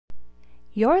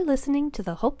You're listening to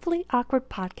the Hopefully Awkward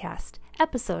Podcast,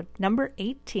 episode number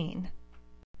 18.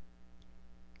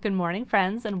 Good morning,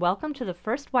 friends, and welcome to the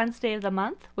first Wednesday of the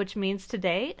month, which means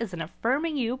today is an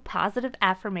Affirming You Positive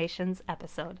Affirmations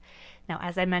episode. Now,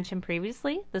 as I mentioned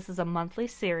previously, this is a monthly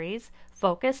series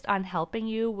focused on helping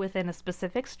you within a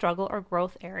specific struggle or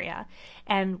growth area,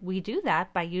 and we do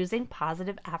that by using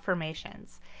positive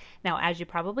affirmations. Now, as you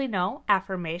probably know,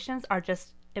 affirmations are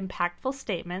just impactful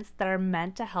statements that are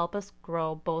meant to help us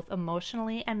grow both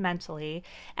emotionally and mentally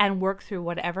and work through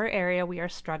whatever area we are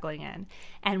struggling in.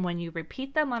 And when you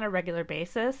repeat them on a regular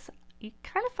basis, you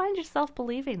kind of find yourself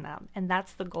believing them, and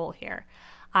that's the goal here.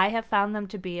 I have found them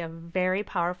to be a very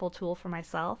powerful tool for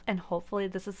myself, and hopefully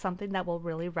this is something that will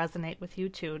really resonate with you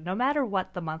too, no matter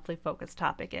what the monthly focus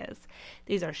topic is.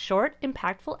 These are short,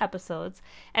 impactful episodes,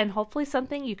 and hopefully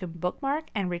something you can bookmark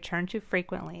and return to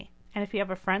frequently. And if you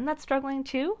have a friend that's struggling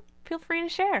too, feel free to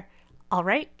share. All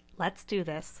right, let's do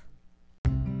this.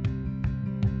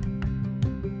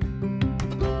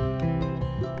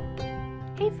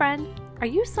 Hey friend, are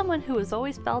you someone who has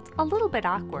always felt a little bit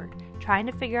awkward, trying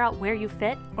to figure out where you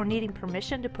fit or needing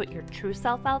permission to put your true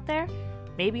self out there?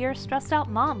 Maybe you're a stressed out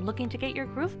mom looking to get your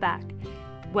groove back.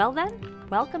 Well then,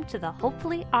 welcome to the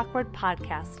Hopefully Awkward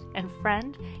Podcast. And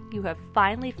friend, you have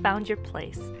finally found your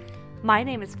place. My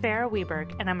name is Farah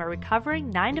Weberg, and I'm a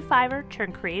recovering 9-to-5er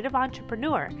turned creative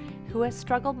entrepreneur who has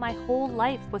struggled my whole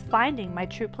life with finding my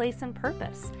true place and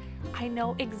purpose. I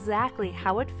know exactly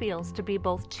how it feels to be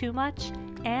both too much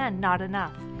and not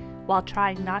enough, while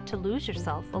trying not to lose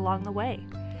yourself along the way.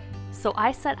 So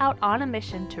I set out on a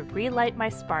mission to relight my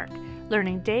spark,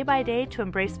 learning day by day to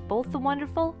embrace both the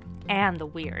wonderful and the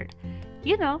weird.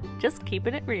 You know, just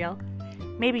keeping it real.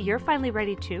 Maybe you're finally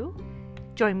ready too?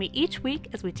 Join me each week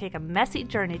as we take a messy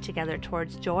journey together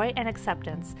towards joy and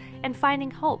acceptance and finding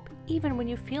hope even when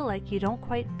you feel like you don't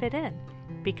quite fit in.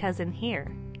 Because in here,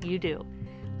 you do.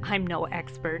 I'm no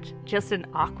expert, just an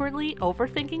awkwardly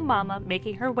overthinking mama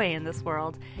making her way in this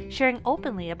world, sharing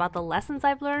openly about the lessons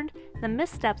I've learned, the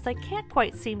missteps I can't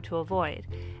quite seem to avoid,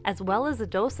 as well as a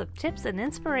dose of tips and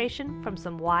inspiration from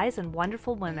some wise and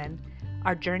wonderful women.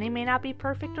 Our journey may not be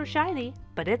perfect or shiny,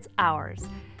 but it's ours.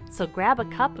 So grab a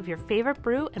cup of your favorite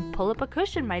brew and pull up a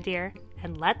cushion, my dear,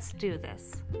 and let's do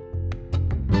this.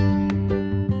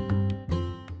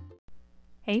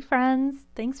 Hey friends,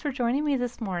 thanks for joining me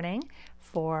this morning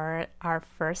for our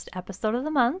first episode of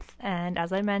the month. And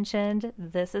as I mentioned,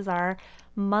 this is our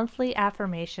monthly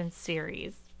affirmation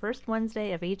series, first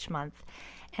Wednesday of each month.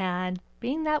 And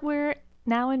being that we're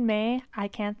now in May, I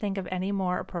can't think of any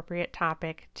more appropriate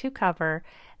topic to cover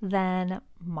than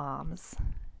moms.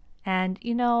 And,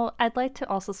 you know, I'd like to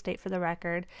also state for the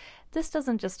record, this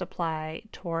doesn't just apply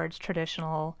towards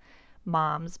traditional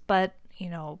moms, but, you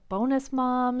know, bonus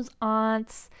moms,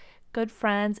 aunts, good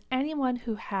friends, anyone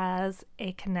who has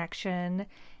a connection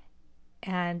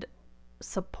and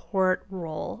support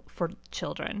role for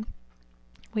children.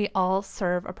 We all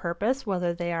serve a purpose,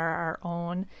 whether they are our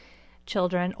own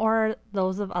children or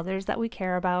those of others that we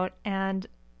care about, and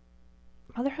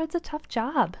motherhood's a tough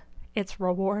job. It's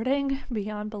rewarding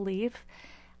beyond belief,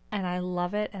 and I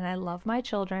love it, and I love my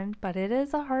children, but it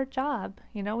is a hard job.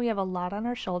 You know, we have a lot on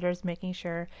our shoulders making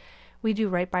sure we do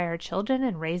right by our children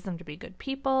and raise them to be good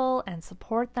people and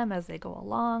support them as they go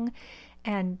along,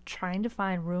 and trying to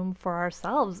find room for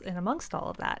ourselves in amongst all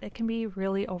of that. It can be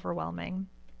really overwhelming.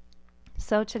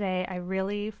 So today I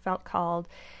really felt called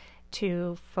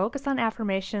to focus on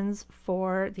affirmations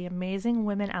for the amazing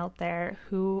women out there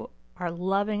who are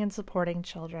loving and supporting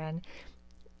children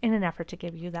in an effort to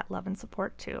give you that love and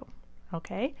support too.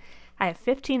 Okay? I have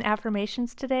 15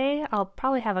 affirmations today. I'll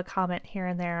probably have a comment here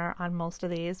and there on most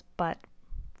of these, but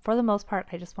for the most part,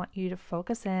 I just want you to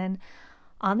focus in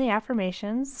on the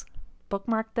affirmations,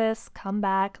 bookmark this, come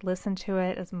back, listen to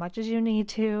it as much as you need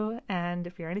to, and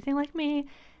if you're anything like me,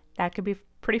 that could be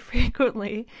pretty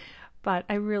frequently, but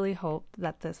I really hope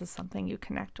that this is something you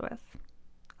connect with.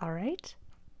 All right,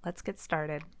 let's get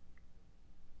started.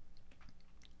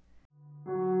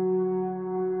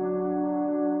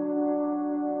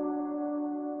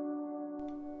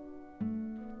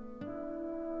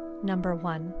 Number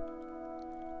 1,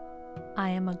 I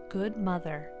am a good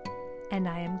mother and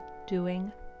I am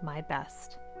doing my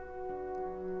best.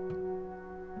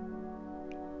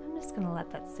 I'm just going to let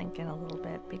that sink in a little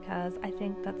bit because I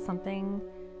think that's something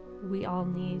we all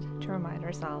need to remind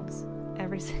ourselves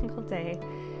every single day,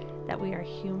 that we are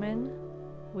human,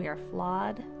 we are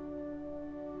flawed,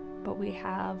 but we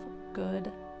have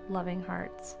good, loving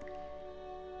hearts.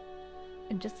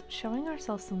 And just showing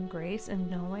ourselves some grace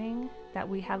and knowing that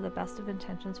we have the best of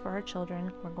intentions for our children.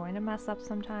 We're going to mess up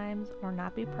sometimes, or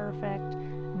not be perfect,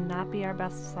 not be our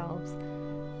best selves.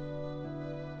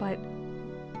 But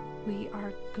we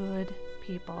are good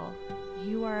people.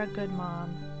 You are a good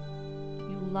mom.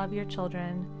 You love your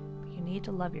children, but you need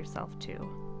to love yourself too.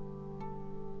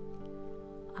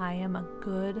 I am a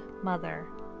good mother,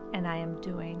 and I am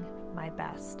doing my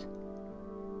best.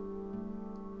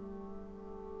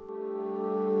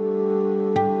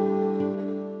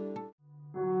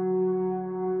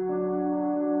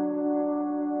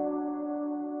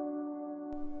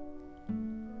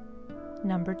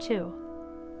 Number 2,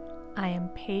 I am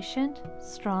patient,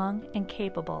 strong, and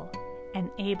capable, and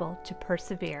able to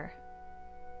persevere.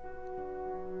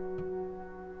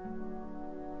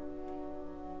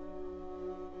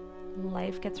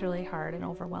 Life gets really hard and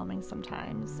overwhelming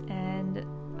sometimes, and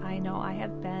I know I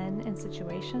have been in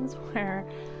situations where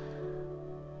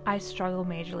I struggle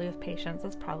majorly with patience.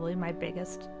 That's probably my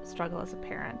biggest struggle as a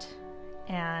parent.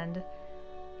 And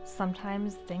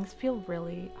sometimes things feel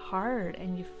really hard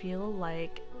and you feel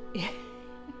like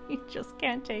you just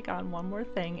can't take on one more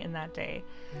thing in that day.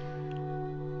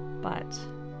 But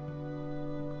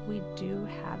we do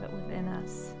have it within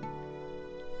us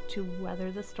to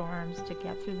weather the storms, to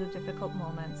get through the difficult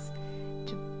moments,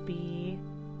 to be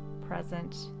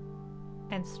present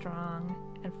and strong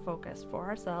and focused for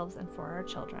ourselves and for our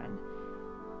children.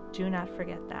 Do not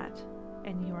forget that,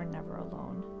 and you are never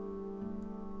alone.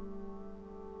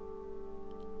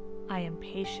 I am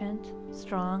patient,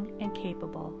 strong, and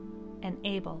capable, and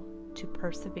able to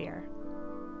persevere.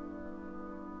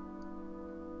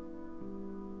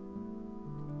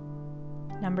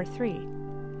 Number 3,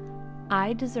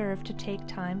 I deserve to take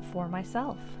time for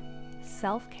myself.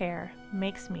 Self-care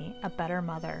makes me a better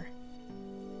mother.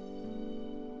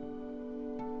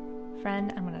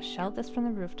 Friend, I'm going to shout this from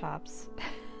the rooftops.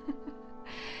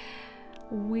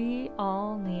 We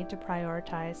all need to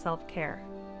prioritize self-care.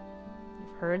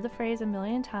 You've heard the phrase a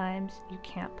million times, you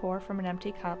can't pour from an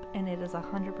empty cup, and it is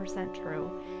 100% true.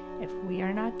 If we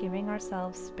are not giving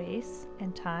ourselves space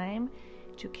and time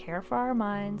to care for our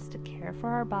minds, to care for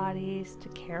our bodies, to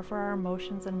care for our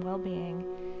emotions and well-being,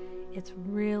 it's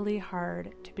really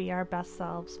hard to be our best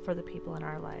selves for the people in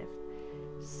our life.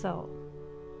 So,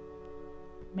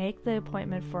 make the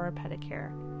appointment for a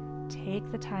pedicure.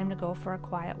 Take the time to go for a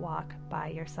quiet walk by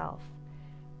yourself.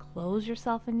 Close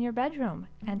yourself in your bedroom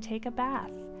and take a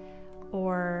bath.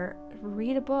 Or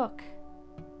read a book.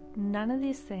 None of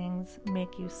these things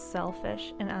make you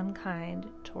selfish and unkind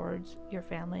towards your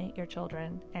family, your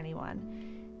children,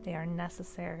 anyone. They are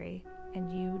necessary, and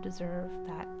you deserve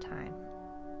that time.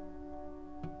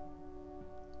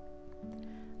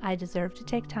 I deserve to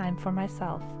take time for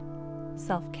myself.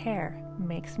 Self-care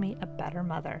makes me a better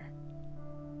mother.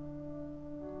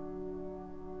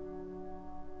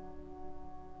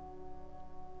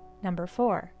 Number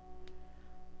 4,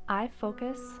 I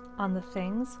focus on the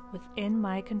things within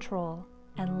my control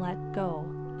and let go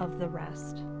of the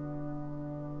rest.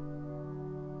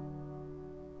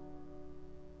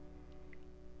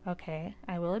 Okay,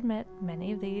 I will admit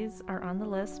many of these are on the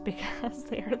list because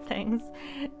they are things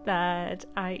that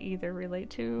I either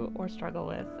relate to or struggle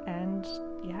with, and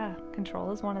yeah,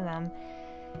 control is one of them.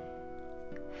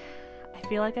 I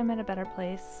feel like I'm in a better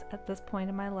place at this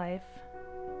point in my life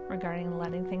regarding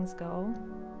letting things go,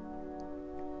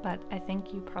 but I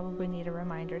think you probably need a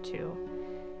reminder too.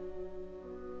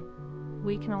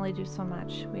 We can only do so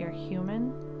much. We are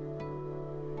human,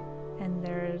 and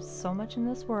there's so much in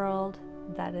this world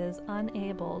that is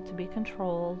unable to be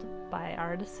controlled by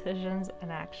our decisions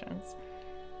and actions.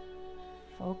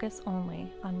 Focus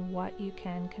only on what you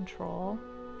can control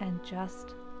and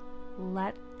just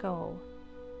let go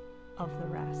of the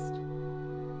rest.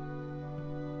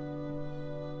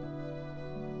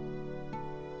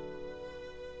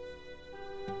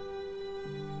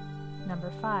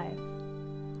 Number 5,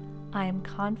 I am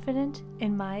confident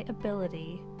in my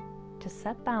ability to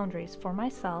set boundaries for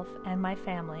myself and my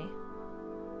family,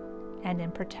 and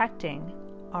in protecting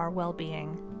our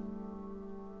well-being.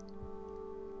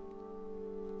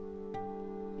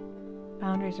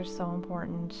 Boundaries are so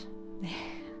important.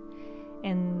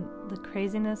 In the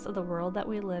craziness of the world that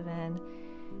we live in,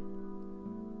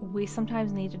 we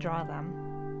sometimes need to draw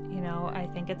them. You know, I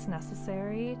think it's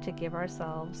necessary to give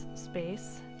ourselves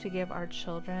space, to give our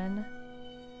children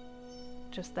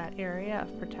just that area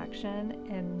of protection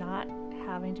and not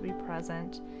having to be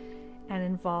present and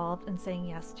involved in saying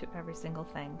yes to every single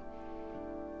thing.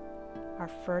 Our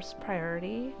first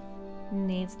priority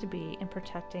needs to be in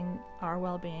protecting our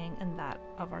well-being and that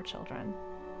of our children.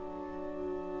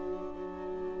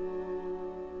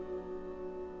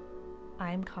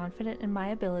 I am confident in my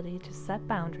ability to set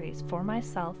boundaries for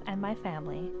myself and my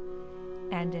family,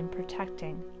 and in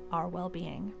protecting our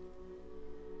well-being.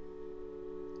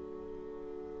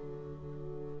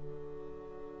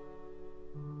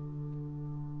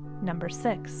 Number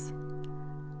 6,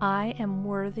 I am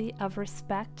worthy of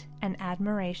respect and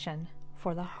admiration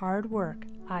for the hard work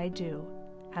I do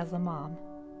as a mom.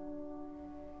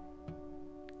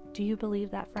 Do you believe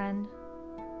that, friend?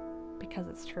 Because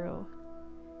it's true.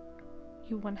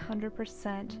 You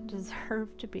 100%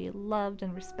 deserve to be loved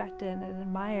and respected and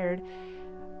admired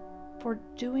for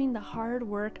doing the hard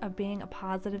work of being a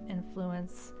positive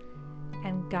influence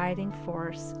and guiding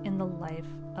force in the life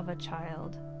of a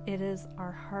child. It is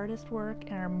our hardest work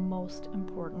and our most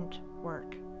important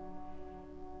work.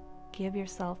 Give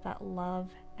yourself that love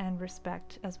and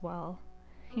respect as well.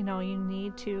 You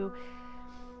need to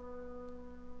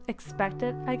expect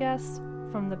it, I guess,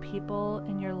 from the people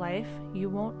in your life. You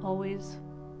won't always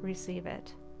receive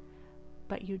it,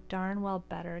 but you darn well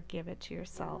better give it to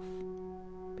yourself,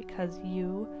 because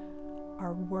you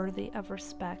are worthy of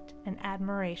respect and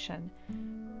admiration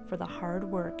for the hard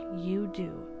work you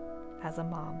do as a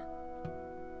mom.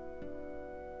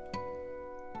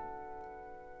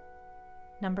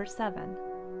 Number 7,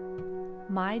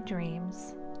 my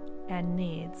dreams and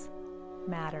needs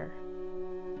matter.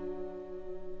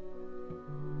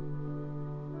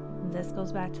 This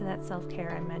goes back to that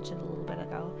self-care I mentioned a little bit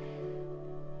ago.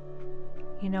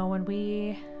 When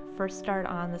we first start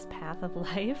on this path of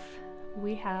life,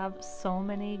 we have so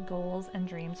many goals and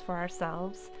dreams for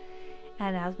ourselves.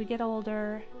 And as we get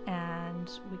older and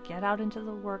we get out into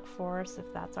the workforce,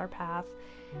 if that's our path,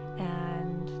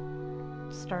 and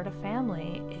start a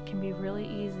family, it can be really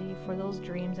easy for those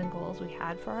dreams and goals we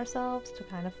had for ourselves to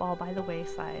kind of fall by the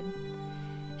wayside.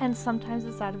 And sometimes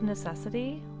it's out of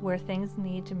necessity, where things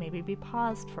need to maybe be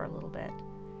paused for a little bit.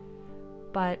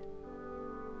 But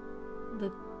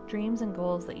the dreams and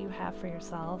goals that you have for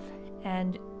yourself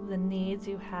and the needs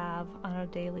you have on a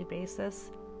daily basis,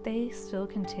 they still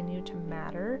continue to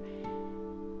matter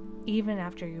even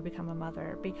after you become a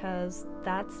mother, because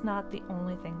that's not the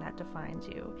only thing that defines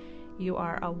you. You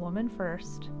are a woman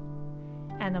first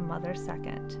and a mother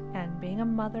second, and being a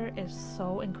mother is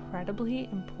so incredibly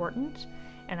important,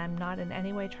 and I'm not in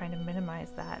any way trying to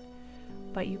minimize that,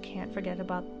 but you can't forget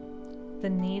about the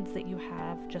needs that you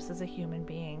have just as a human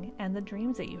being and the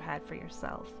dreams that you had for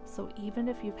yourself. So even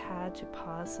if you've had to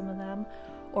pause some of them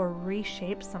or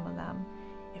reshape some of them,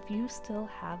 if you still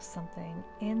have something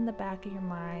in the back of your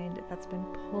mind that's been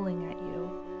pulling at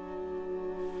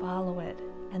you, follow it.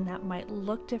 And that might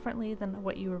look differently than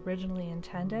what you originally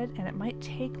intended, and it might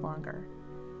take longer.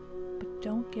 But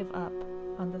don't give up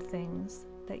on the things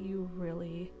that you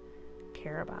really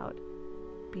care about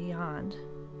beyond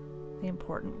the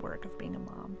important work of being a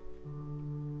mom.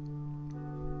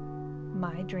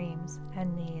 My dreams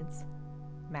and needs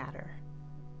matter.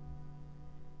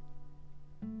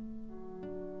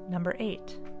 Number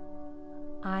 8,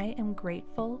 I am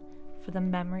grateful for the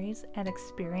memories and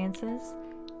experiences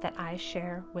that I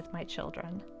share with my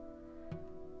children.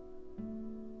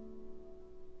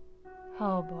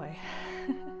 Oh boy.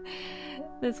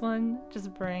 This one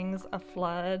just brings a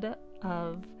flood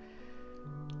of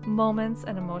moments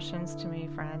and emotions to me,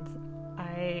 friends.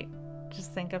 I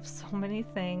just think of so many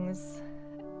things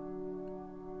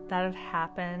that have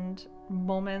happened,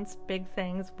 moments, big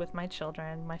things with my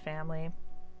children, my family.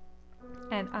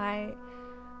 And I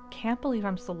can't believe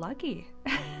I'm so lucky.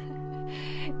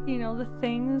 The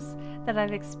things that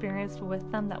I've experienced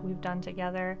with them, that we've done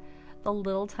together, the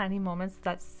little tiny moments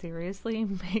that seriously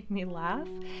make me laugh,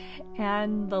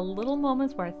 and the little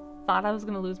moments where I thought I was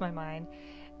going to lose my mind.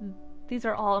 These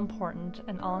are all important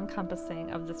and all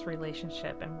encompassing of this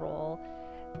relationship and role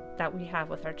that we have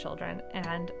with our children.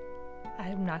 And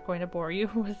I'm not going to bore you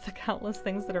with the countless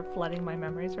things that are flooding my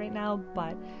memories right now,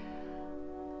 but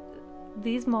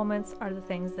these moments are the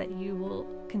things that you will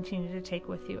continue to take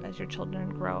with you as your children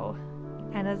grow.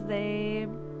 And as they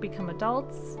become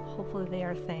adults, hopefully they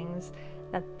are things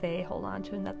that they hold on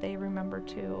to and that they remember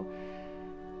too.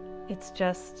 It's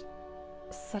just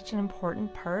such an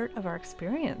important part of our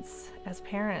experience as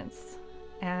parents.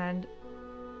 And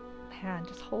man,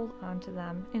 just hold on to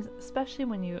them, especially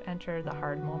when you enter the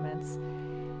hard moments,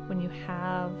 when you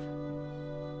have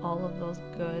all of those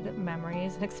good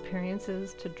memories and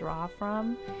experiences to draw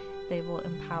from. They will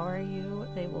empower you,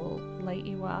 they will light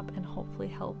you up, and hopefully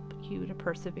help you to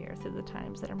persevere through the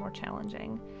times that are more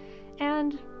challenging.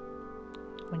 And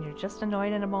when you're just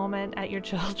annoyed in a moment at your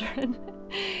children,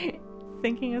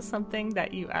 thinking of something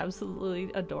that you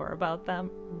absolutely adore about them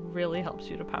really helps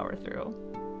you to power through.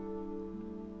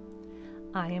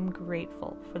 I am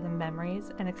grateful for the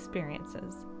memories and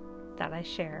experiences that I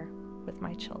share with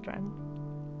my children.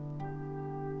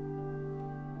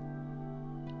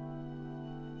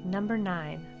 Number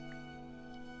 9,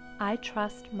 I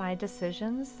trust my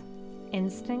decisions,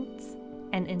 instincts,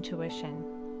 and intuition.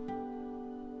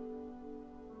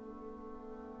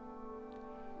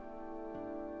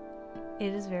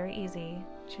 It is very easy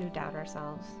to doubt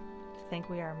ourselves, to think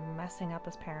we are messing up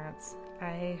as parents.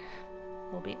 I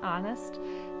will be honest,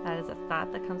 that is a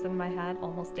thought that comes into my head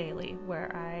almost daily,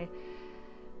 where I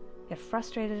get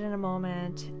frustrated in a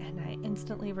moment and I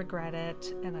instantly regret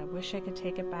it and I wish I could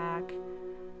take it back.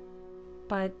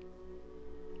 But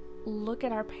look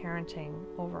at our parenting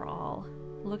overall.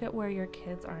 Look at where your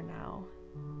kids are now.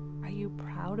 Are you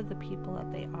proud of the people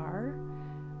that they are?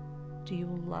 Do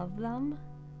you love them?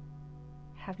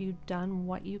 Have you done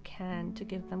what you can to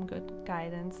give them good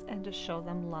guidance and to show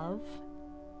them love?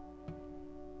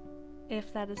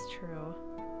 If that is true,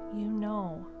 you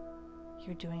know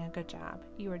you're doing a good job.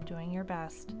 You are doing your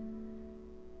best.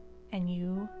 And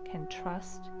you can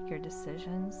trust your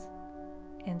decisions,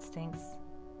 instincts,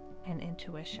 and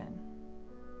intuition.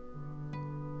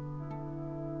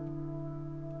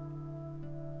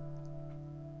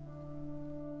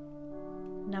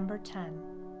 Number 10.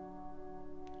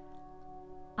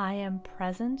 I am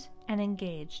present and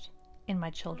engaged in my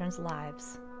children's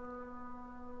lives.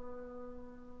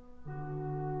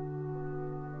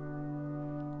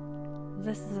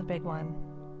 This is a big one.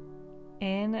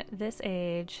 In this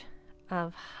age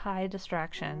of high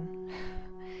distraction,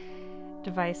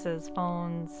 devices,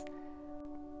 phones,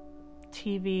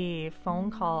 TV,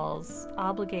 phone calls,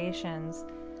 obligations,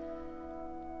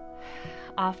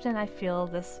 often I feel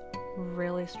this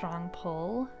really strong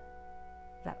pull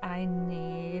that I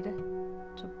need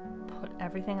to put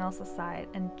everything else aside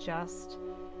and just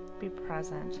be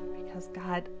present, because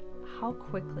God, how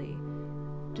quickly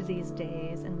do these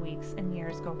days and weeks and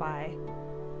years go by?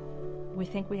 We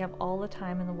think we have all the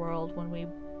time in the world when we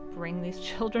bring these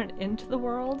children into the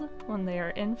world, when they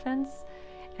are infants,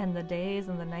 and the days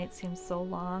and the nights seem so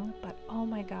long, but oh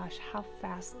my gosh, how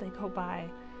fast they go by.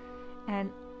 And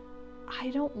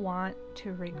I don't want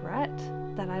to regret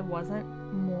that I wasn't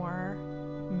more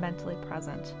mentally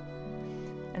present.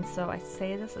 And so I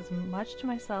say this as much to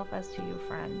myself as to you,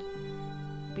 friend.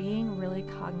 Being really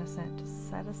cognizant to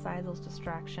set aside those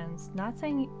distractions. Not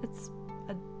saying it's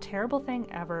a terrible thing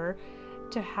ever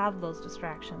to have those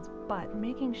distractions, but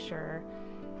making sure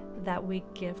that we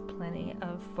give plenty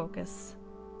of focus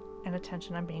and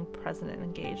attention on being present and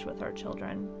engaged with our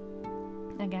children.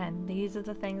 Again, these are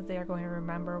the things they are going to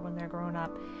remember when they're grown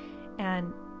up.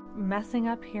 And messing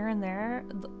up here and there,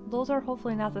 those are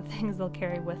hopefully not the things they'll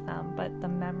carry with them, but the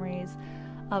memories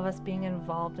of us being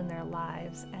involved in their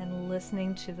lives and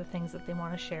listening to the things that they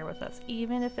want to share with us,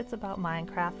 even if it's about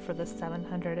Minecraft for the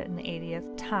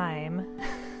 780th time.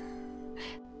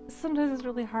 Sometimes it's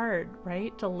really hard,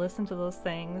 right, to listen to those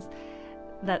things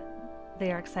that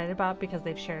they are excited about because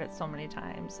they've shared it so many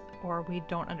times, or we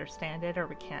don't understand it, or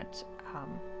we can't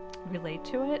relate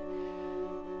to it.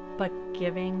 But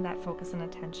giving that focus and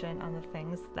attention on the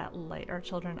things that light our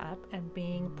children up and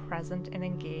being present and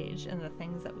engaged in the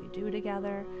things that we do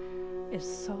together is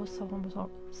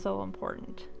so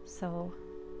important. So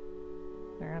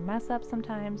we're gonna mess up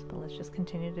sometimes, but let's just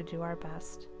continue to do our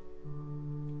best.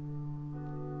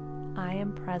 I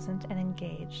am present and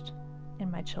engaged in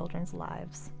my children's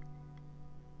lives.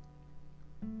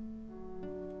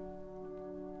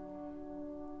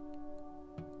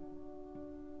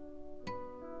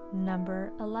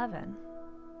 Number 11.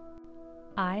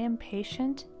 I am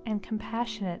patient and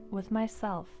compassionate with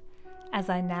myself as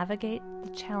I navigate the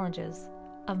challenges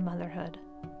of motherhood.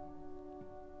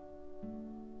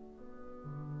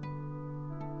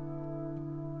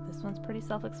 This one's pretty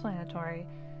self-explanatory.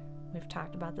 We've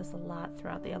talked about this a lot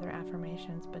throughout the other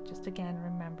affirmations, but just again,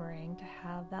 remembering to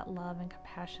have that love and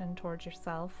compassion towards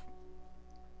yourself,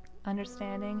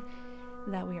 understanding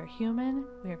that we are human,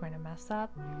 we are going to mess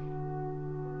up,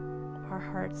 our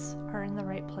hearts are in the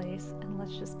right place, and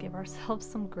let's just give ourselves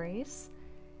some grace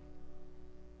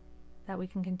that we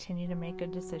can continue to make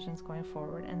good decisions going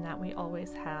forward, and that we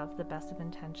always have the best of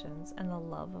intentions and the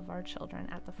love of our children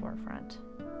at the forefront.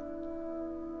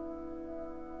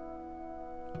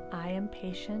 I am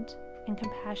patient and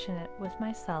compassionate with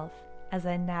myself as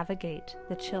I navigate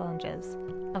the challenges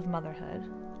of motherhood.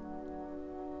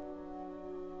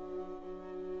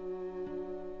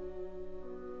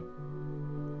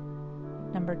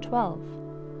 Number 12.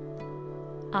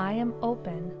 I am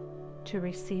open to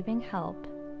receiving help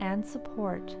and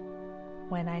support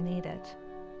when I need it.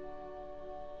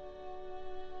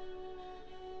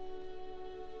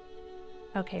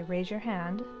 Okay, raise your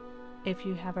hand if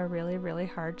you have a really, really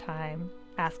hard time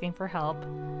asking for help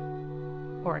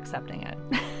or accepting it.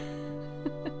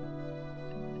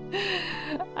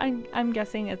 I'm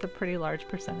guessing it's a pretty large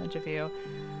percentage of you.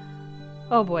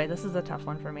 Oh boy, this is a tough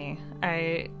one for me.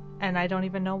 I don't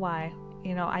even know why.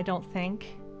 I don't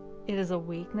think it is a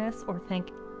weakness or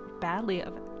think badly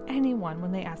of anyone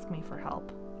when they ask me for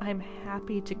help. I'm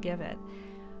happy to give it.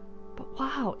 But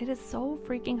wow, it is so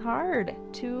freaking hard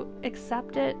to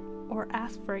accept it or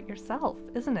ask for it yourself,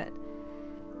 isn't it?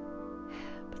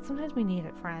 But sometimes we need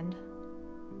it, friend.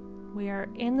 We are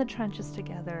in the trenches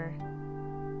together.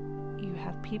 You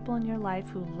have people in your life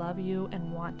who love you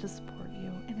and want to support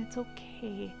you, and it's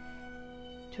okay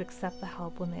to accept the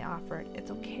help when they offer it.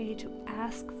 It's okay to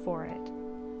ask for it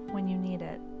when you need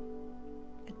it.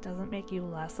 It doesn't make you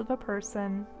less of a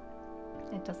person.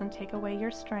 It doesn't take away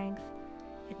your strength.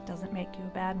 It doesn't make you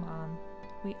a bad mom.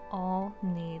 We all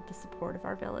need the support of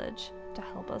our village to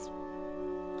help us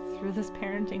through this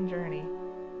parenting journey.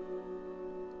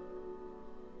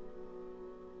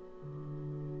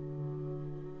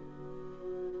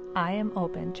 I am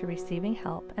open to receiving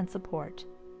help and support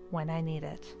when I need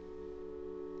it.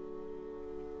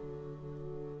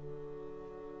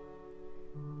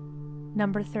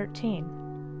 Number 13.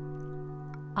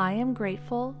 I am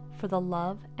grateful for the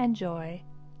love and joy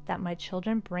that my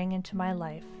children bring into my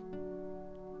life.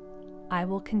 I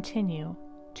will continue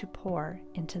to pour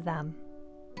into them.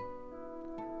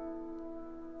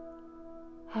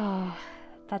 Oh,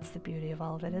 that's the beauty of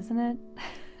all of it, isn't it?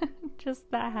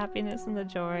 Just that happiness and the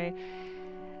joy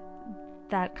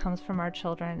that comes from our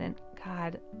children. And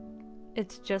God,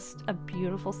 it's just a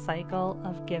beautiful cycle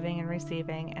of giving and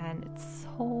receiving. And it's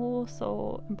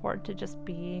so important to just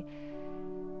be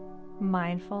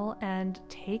mindful and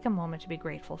take a moment to be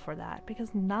grateful for that, because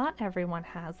not everyone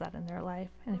has that in their life.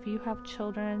 And if you have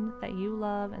children that you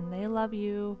love and they love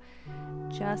you,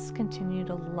 just continue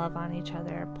to love on each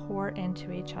other, pour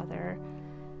into each other.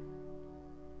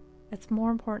 It's more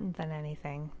important than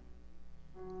anything.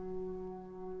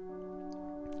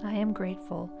 I am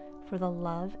grateful for the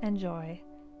love and joy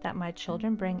that my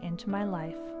children bring into my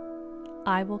life.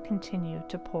 I will continue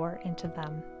to pour into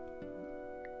them.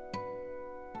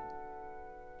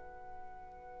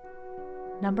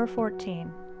 Number 14.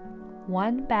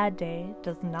 One bad day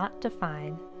does not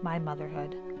define my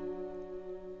motherhood.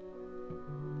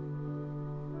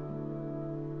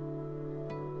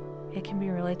 It can be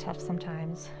really tough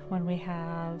sometimes when we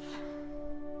have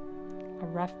a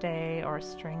rough day or a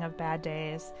string of bad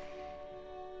days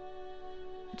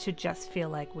to just feel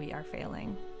like we are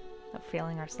failing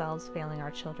ourselves, failing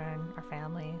our children, our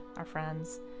family, our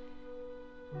friends.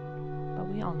 But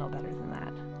we all know better than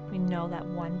that. We know that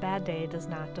one bad day does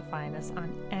not define us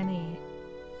on any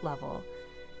level,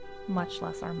 much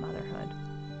less our motherhood.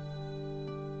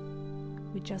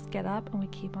 We just get up and we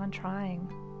keep on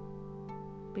trying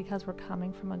because we're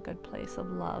coming from a good place of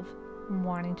love and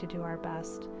wanting to do our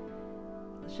best.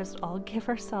 Let's just all give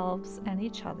ourselves and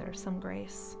each other some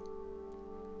grace,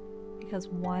 because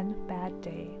one bad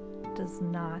day does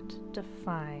not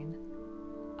define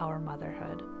our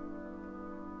motherhood.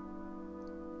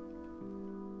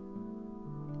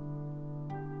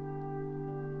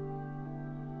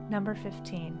 Number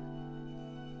 15.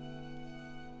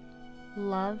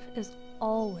 Love is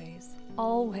always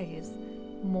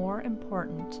more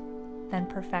important than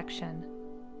perfection.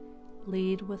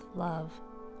 Lead with love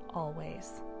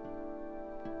always.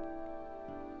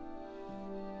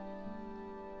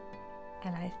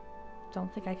 And I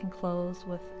don't think I can close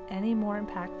with any more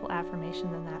impactful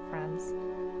affirmation than that, friends.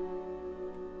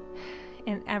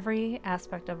 In every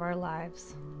aspect of our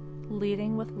lives,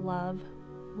 leading with love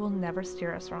will never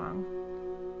steer us wrong.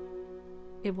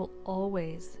 It will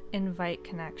always invite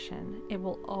connection. It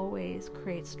will always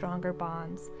create stronger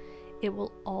bonds. It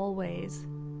will always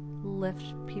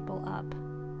lift people up.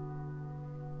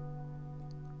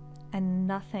 And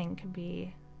nothing can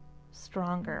be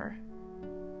stronger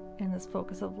in this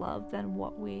focus of love than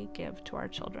what we give to our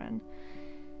children.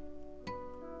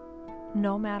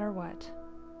 No matter what,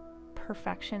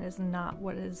 perfection is not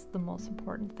what is the most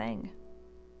important thing.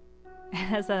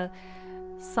 As a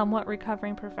somewhat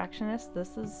recovering perfectionist,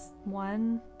 this is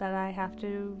one that I have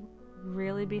to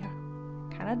really be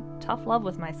kind of tough love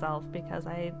with myself, because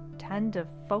I tend to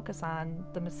focus on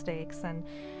the mistakes and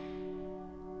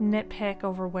nitpick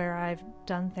over where I've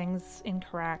done things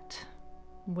incorrect,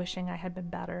 wishing I had been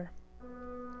better.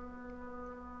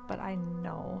 But I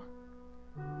know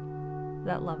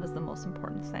that love is the most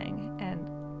important thing, and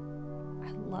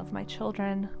I love my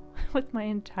children with my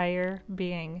entire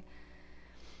being.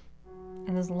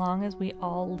 And as long as we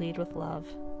all lead with love,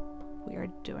 we are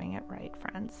doing it right,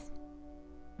 friends.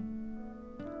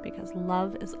 Because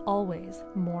love is always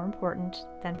more important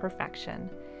than perfection.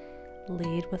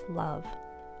 Lead with love,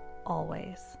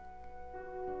 always.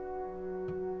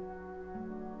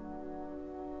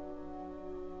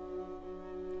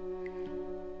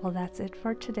 Well, that's it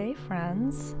for today,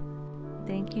 friends.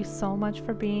 Thank you so much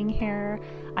for being here.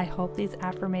 I hope these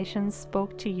affirmations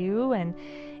spoke to you, and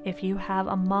if you have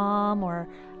a mom or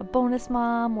a bonus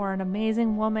mom or an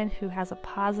amazing woman who has a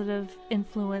positive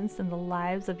influence in the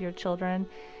lives of your children,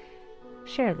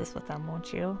 share this with them,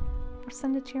 won't you? Or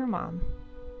send it to your mom,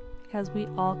 because we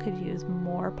all could use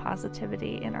more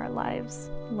positivity in our lives.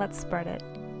 Let's spread it.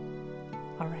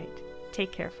 All right,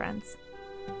 take care, friends.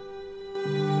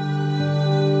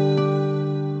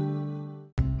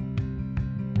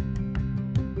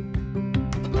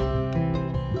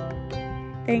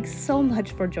 Thanks so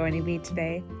much for joining me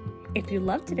today. If you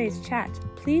loved today's chat,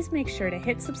 please make sure to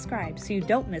hit subscribe so you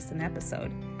don't miss an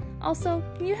episode. Also,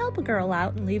 can you help a girl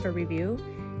out and leave a review?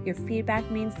 Your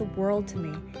feedback means the world to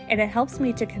me, and it helps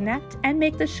me to connect and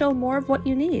make the show more of what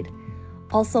you need.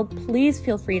 Also, please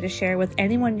feel free to share with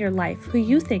anyone in your life who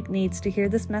you think needs to hear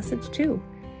this message too.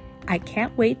 I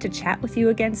can't wait to chat with you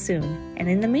again soon, and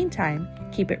in the meantime,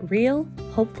 keep it real,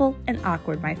 hopeful, and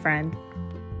awkward, my friend.